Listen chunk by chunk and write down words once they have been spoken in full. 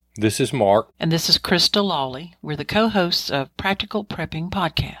This is Mark. And this is Krista Lawley. We're the co-hosts of Practical Prepping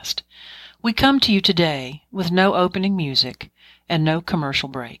Podcast. We come to you today with no opening music and no commercial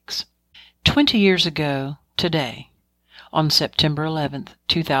breaks. 20 years ago today, on September 11th,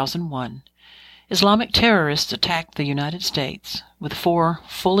 2001, Islamic terrorists attacked the United States with 4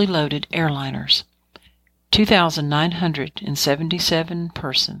 fully loaded airliners. 2,977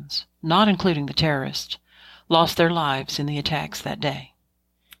 persons, not including the terrorists, lost their lives in the attacks that day.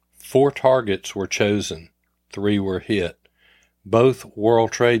 4 targets were chosen. 3 were hit. Both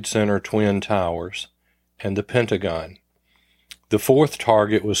World Trade Center Twin Towers and the Pentagon. The 4th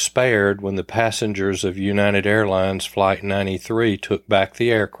target was spared when the passengers of United Airlines Flight 93 took back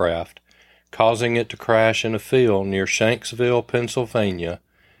the aircraft, causing it to crash in a field near Shanksville, Pennsylvania,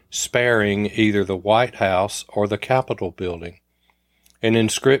 sparing either the White House or the Capitol building. An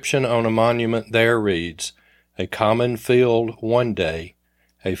inscription on a monument there reads, "A common field one day,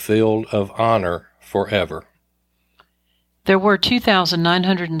 a field of honor forever." There were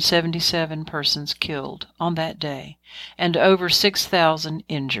 2,977 persons killed on that day and over 6,000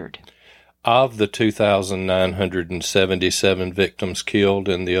 injured. Of the 2,977 victims killed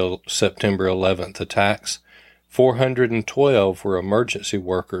in the September 11th attacks, 412 were emergency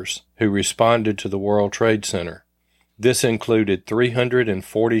workers who responded to the World Trade Center. This included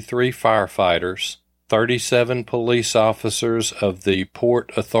 343 firefighters, 37 police officers of the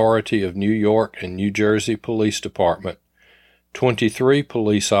Port Authority of New York and New Jersey Police Department, 23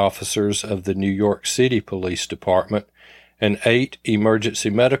 police officers of the New York City Police Department, and 8 emergency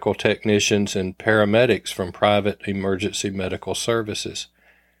medical technicians and paramedics from private emergency medical services,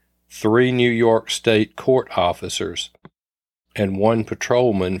 3 New York State court officers, and 1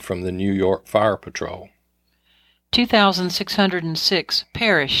 patrolman from the New York Fire Patrol. 2,606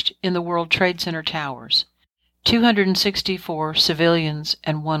 perished in the World Trade Center towers. 264 civilians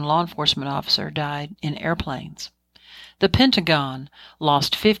and 1 law enforcement officer died in airplanes. The Pentagon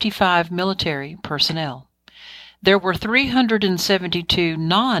lost 55 military personnel. There were 372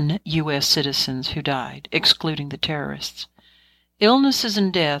 non-U.S. citizens who died, excluding the terrorists. Illnesses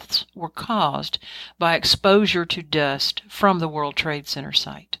and deaths were caused by exposure to dust from the World Trade Center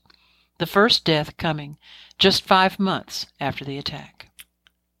site, the first death coming just 5 months after the attack.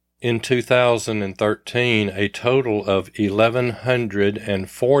 In 2013, a total of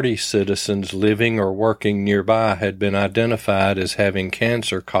 1,140 citizens living or working nearby had been identified as having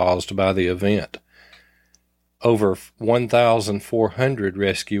cancer caused by the event. Over 1,400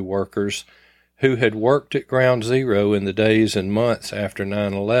 rescue workers who had worked at Ground Zero in the days and months after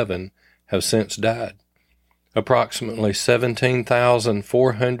 9/11 have since died. Approximately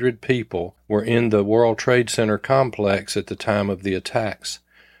 17,400 people were in the World Trade Center complex at the time of the attacks.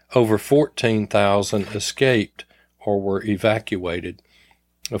 Over 14,000 escaped or were evacuated.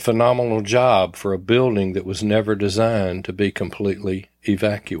 A phenomenal job for a building that was never designed to be completely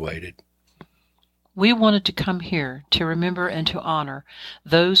evacuated. We wanted to come here to remember and to honor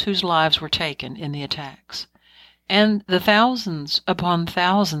those whose lives were taken in the attacks, and the thousands upon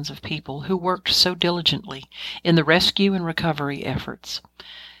thousands of people who worked so diligently in the rescue and recovery efforts.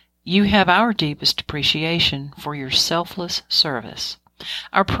 You have our deepest appreciation for your selfless service.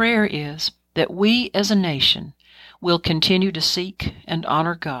 Our prayer is that we as a nation will continue to seek and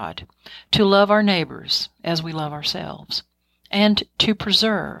honor God, to love our neighbors as we love ourselves, and to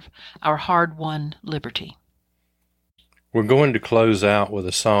preserve our hard-won liberty. We're going to close out with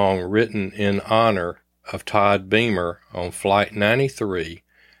a song written in honor of Todd Beamer on Flight 93,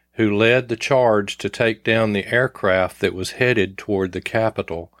 who led the charge to take down the aircraft that was headed toward the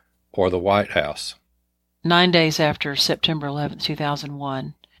Capitol or the White House. 9 days after September 11,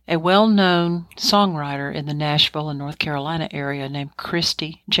 2001, a well-known songwriter in the Nashville and North Carolina area named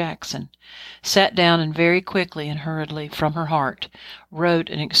Christy Jackson sat down and very quickly and hurriedly from her heart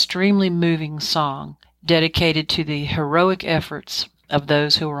wrote an extremely moving song dedicated to the heroic efforts of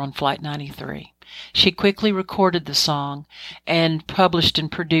those who were on Flight 93. She quickly recorded the song and published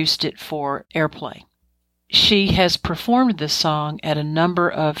and produced it for airplay. She has performed this song at a number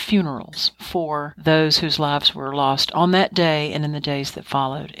of funerals for those whose lives were lost on that day and in the days that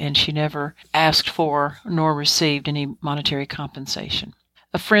followed, and she never asked for nor received any monetary compensation.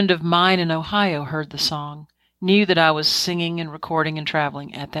 A friend of mine in Ohio heard the song, knew that I was singing and recording and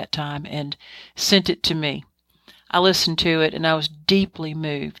traveling at that time, and sent it to me. I listened to it, and I was deeply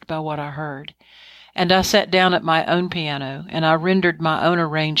moved by what I heard. And I sat down at my own piano, and I rendered my own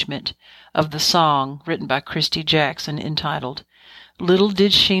arrangement of the song written by Christy Jackson entitled, "Little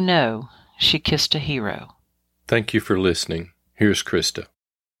Did She Know She Kissed a Hero." Thank you for listening. Here's Krista.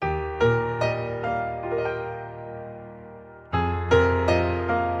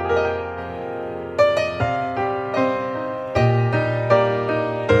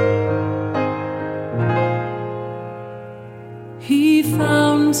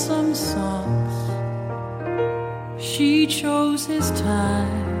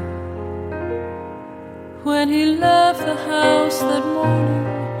 time when he left the house that morning.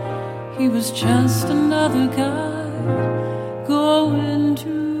 He was just another guy going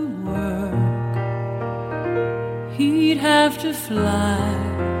to work. He'd have to fly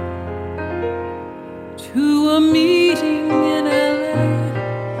to a meeting in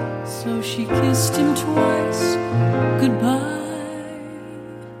LA, so she kissed him twice goodbye.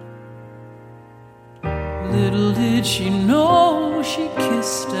 Little did she know she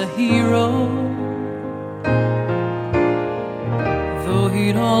kissed a hero, though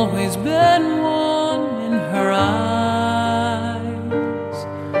he'd always been one in her eyes.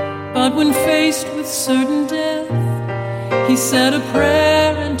 But when faced with certain death, he said a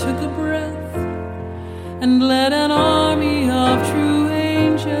prayer and took a breath, and led an army of true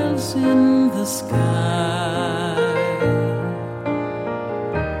angels in the sky.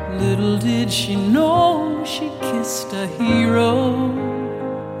 Little did she know she kissed a hero,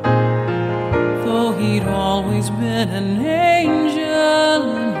 though he'd always been an angel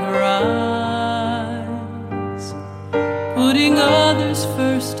in her eyes. Putting others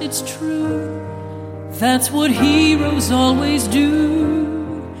first, it's true, that's what heroes always do.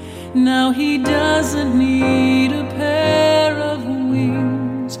 Now he doesn't need a pair of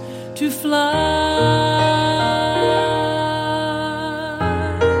wings to fly.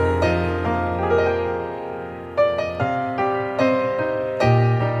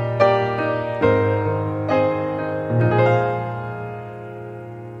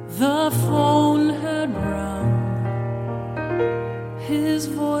 The phone had rung, his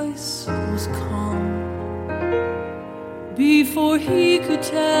voice was calm. Before he could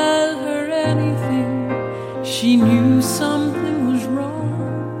tell her anything, she knew something was wrong.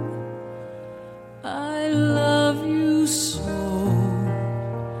 I love you so,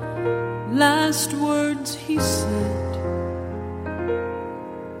 last words he said.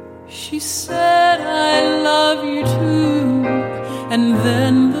 She said, I love you too, and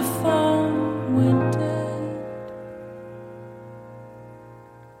then the phone went dead.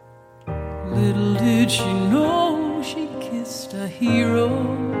 Little did she know she kissed a hero,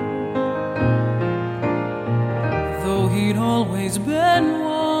 though he'd always been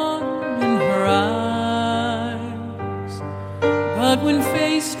one in her eyes. But when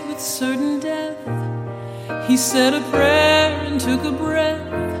faced with certain death, he said a prayer and took a breath,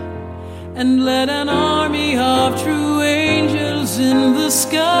 and led an army of true angels in the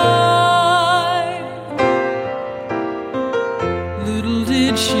sky. Little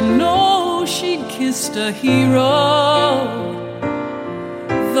did she know she'd kissed a hero,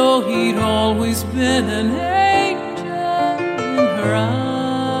 though he'd always been an angel in her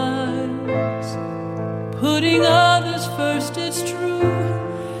eyes. Putting others first, it's true,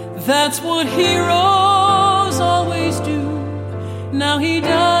 that's what heroes always do. Now he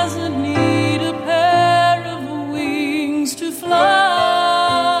doesn't